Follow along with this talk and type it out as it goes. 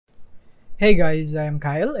Hey guys, I'm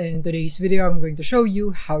Kyle, and in today's video I'm going to show you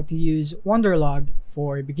how to use Wanderlog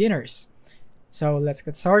for beginners. So let's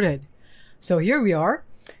get started. So here we are,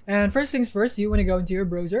 and first things first, you want to go into your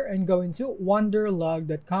browser and go into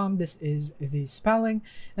wanderlog.com. This is the spelling,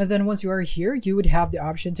 and then once you are here, you would have the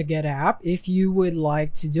option to get an app if you would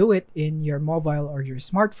like to do it in your mobile or your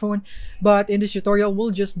smartphone. But in this tutorial, we'll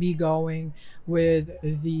just be going with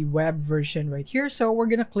the web version right here. So we're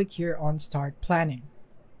gonna click here on Start Planning.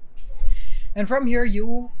 And from here,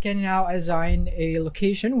 you can now assign a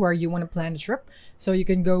location where you want to plan a trip. So you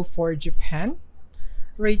can go for Japan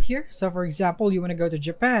right here. So for example, you want to go to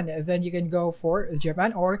Japan, then you can go for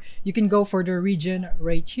Japan, or you can go for the region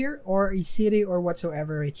right here, or a city or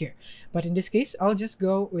whatsoever right here. But in this case, I'll just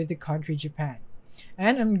go with the country Japan.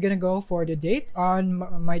 And I'm going to go for the date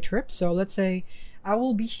on my trip. So let's say I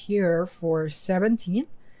will be here for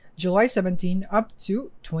July 17 up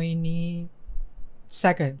to 22nd,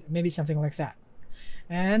 maybe something like that.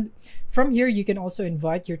 And from here, you can also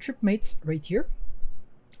invite your trip mates right here.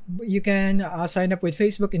 You can sign up with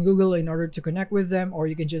Facebook and Google in order to connect with them, or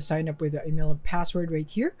you can just sign up with the email and password right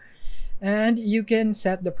here. And you can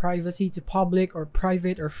set the privacy to public or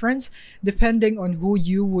private or friends, depending on who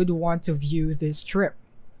you would want to view this trip.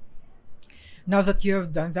 Now that you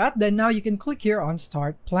have done that, then now you can click here on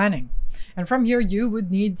Start Planning. And from here, you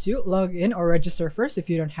would need to log in or register first if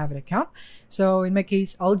you don't have an account. So in my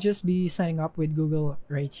case, I'll just be signing up with Google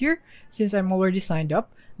right here. Since I'm already signed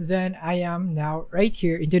up, then I am now right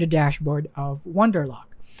here into the dashboard of Wanderlog.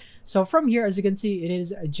 So from here, as you can see, it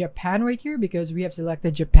is Japan right here because we have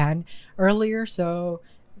selected Japan earlier. So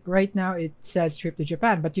right now it says trip to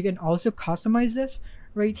Japan, but you can also customize this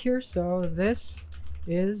right here. So this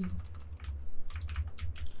is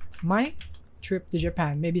my trip to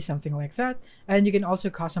Japan, maybe something like that. And you can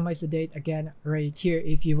also customize the date again right here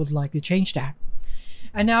if you would like to change that.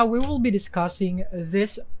 And now we will be discussing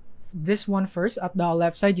this one first. At the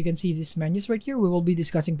left side, you can see these menus right here. We will be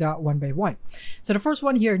discussing that one by one. So the first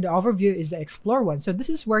one here in the overview is the Explore one. So this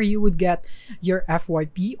is where you would get your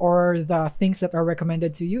FYP, or the things that are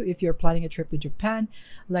recommended to you if you're planning a trip to Japan.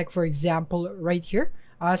 Like for example, right here,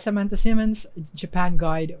 Samantha Simmons Japan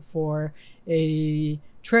guide for a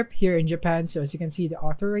trip here in Japan. So as you can see the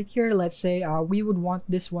author right here, let's say we would want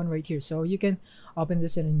this one right here. So you can open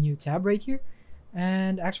this in a new tab right here,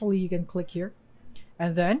 and actually you can click here,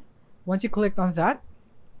 and then once you clicked on that,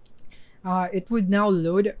 it would now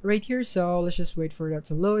load right here. So let's just wait for that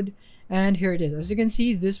to load, and here it is. As you can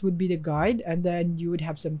see, this would be the guide, and then you would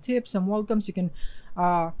have some tips, some welcomes. You can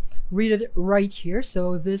read it right here.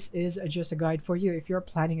 So this is just a guide for you if you're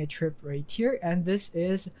planning a trip right here, and this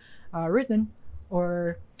is written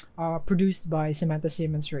or produced by Samantha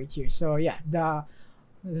Simmons right here. So yeah,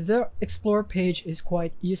 the Explore page is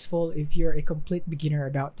quite useful if you're a complete beginner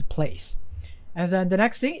about the place. And then the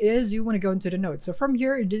next thing is you want to go into the notes. So from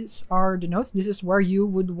here, these are the notes. This is where you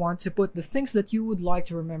would want to put the things that you would like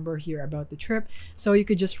to remember here about the trip. So you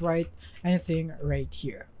could just write anything right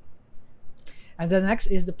here. And the next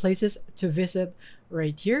is the places to visit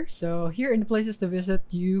right here. So here in the places to visit,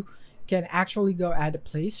 you can actually go add a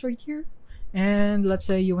place right here. And let's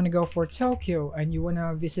say you want to go for Tokyo and you want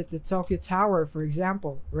to visit the Tokyo Tower, for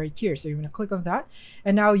example, right here. So you want to click on that,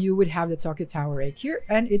 and now you would have the Tokyo Tower right here,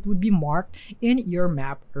 and it would be marked in your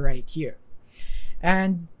map right here.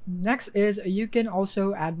 And next is you can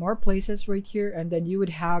also add more places right here, and then you would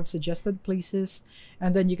have suggested places,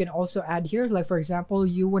 and then you can also add here, like for example,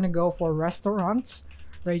 you want to go for restaurants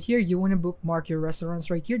right here. You want to bookmark your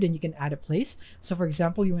restaurants right here, then you can add a place. So for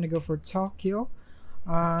example, you want to go for Tokyo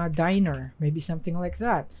diner, maybe something like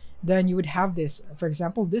that. Then you would have this, for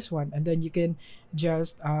example, this one, and then you can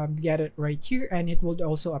just get it right here, and it will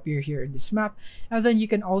also appear here in this map. And then you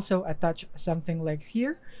can also attach something like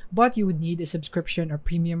here, but you would need a subscription or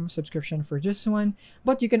premium subscription for this one.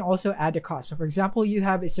 But you can also add a cost. So for example, you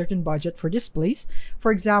have a certain budget for this place.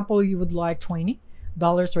 For example, you would like $20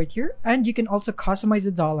 right here, and you can also customize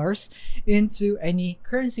the dollars into any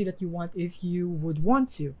currency that you want if you would want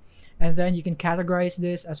to. And then you can categorize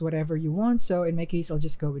this as whatever you want. So in my case, I'll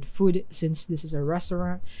just go with food since this is a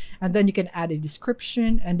restaurant. And then you can add a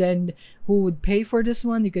description, and then who would pay for this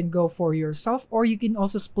one, you can go for yourself, or you can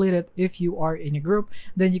also split it if you are in a group.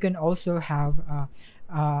 Then you can also have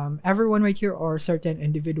everyone right here, or certain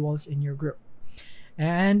individuals in your group.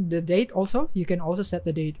 And the date also, you can also set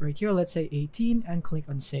the date right here. Let's say 18, and click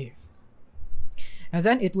on save. And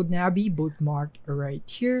then it would now be bookmarked right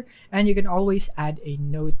here, and you can always add a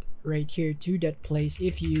note right here to that place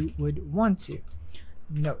if you would want to.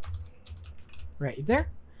 Note right there.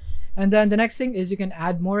 And then the next thing is you can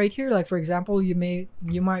add more right here. Like for example, you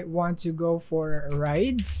might want to go for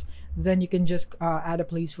rides. Then you can just add a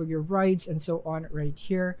place for your rides and so on right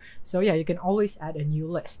here. So yeah, you can always add a new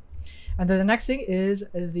list. And then the next thing is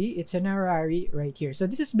the itinerary right here. So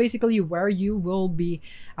this is basically where you will be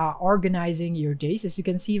organizing your days. As you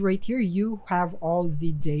can see right here, you have all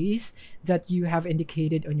the days that you have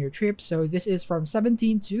indicated on your trip. So this is from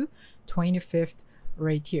 17th to 25th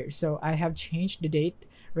right here. So I have changed the date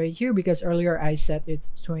right here because earlier I set it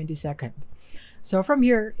 22nd. So from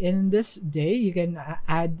here in this day, you can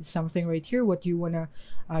add something right here, what you want to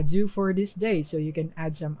do for this day. So you can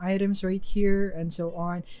add some items right here and so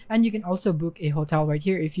on. And you can also book a hotel right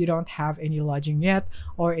here. If you don't have any lodging yet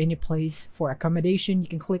or any place for accommodation, you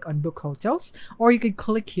can click on book hotels, or you could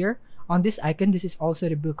click here on this icon. This is also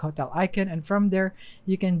the book hotel icon. And from there,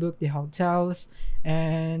 you can book the hotels,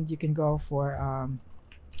 and you can go for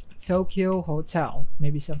Tokyo hotel,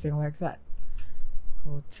 maybe something like that.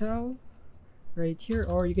 Hotel right here,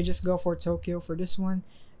 or you can just go for Tokyo for this one,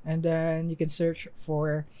 and then you can search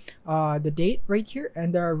for the date right here,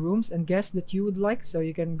 and there are rooms and guests that you would like, so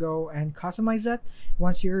you can go and customize that.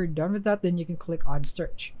 Once you're done with that, then you can click on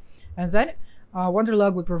search, and then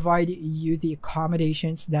Wanderlog would provide you the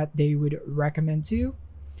accommodations that they would recommend to you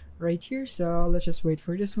right here. So let's just wait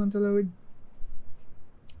for this one to load.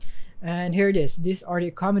 And here it is. These are the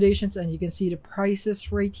accommodations, and you can see the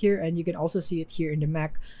prices right here, and you can also see it here in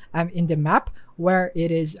the map where it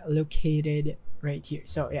is located right here.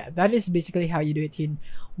 So yeah, that is basically how you do it in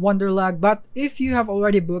Wanderlog. But if you have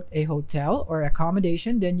already booked a hotel or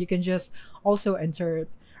accommodation, then you can just also enter it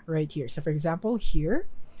right here. So for example, here,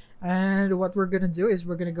 and what we're gonna do is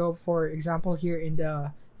we're gonna go, for example, here in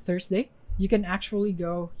the Thursday. You can actually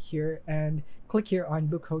go here and click here on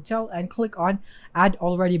book hotel and click on add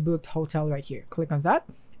already booked hotel right here. Click on that,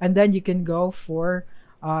 and then you can go for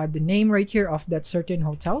the name right here of that certain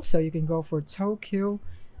hotel. So you can go for Tokyo,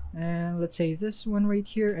 and let's say this one right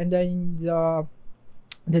here, and then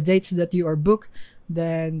the dates that you are booked,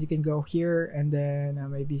 then you can go here, and then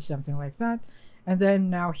maybe something like that, and then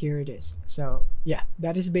now here it is. So yeah,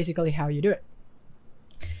 that is basically how you do it.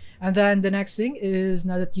 And then the next thing is,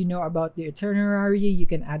 now that you know about the itinerary, you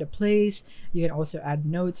can add a place. You can also add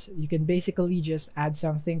notes. You can basically just add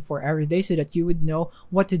something for every day so that you would know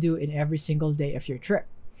what to do in every single day of your trip.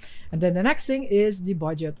 And then the next thing is the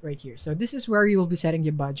budget right here. So this is where you will be setting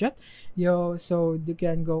your budget. So you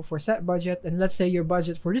can go for set budget, and let's say your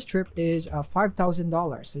budget for this trip is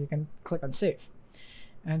 $5,000. So you can click on save.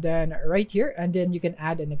 And then right here, and then you can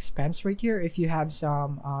add an expense right here if you have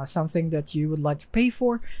some something that you would like to pay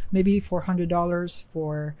for, maybe $400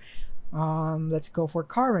 for let's go for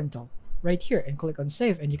car rental right here, and click on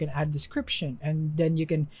save, and you can add description, and then you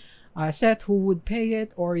can set who would pay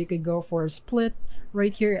it, or you can go for a split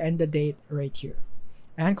right here and the date right here,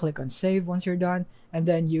 and click on save once you're done, and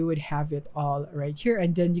then you would have it all right here,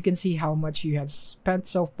 and then you can see how much you have spent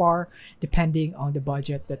so far depending on the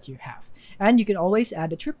budget that you have. And you can always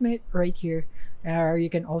add a trip mate right here, or you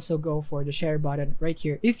can also go for the share button right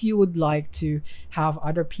here if you would like to have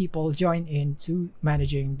other people join in to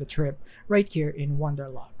managing the trip right here in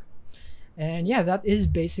Wanderlog. And yeah, that is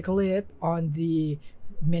basically it on the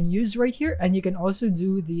menus right here. And you can also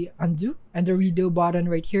do the undo and the redo button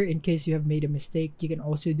right here in case you have made a mistake. You can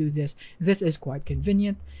also do this. This is quite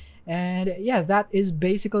convenient. And yeah, that is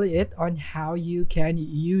basically it on how you can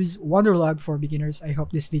use Wanderlog for beginners. I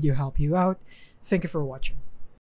hope this video helped you out. Thank you for watching.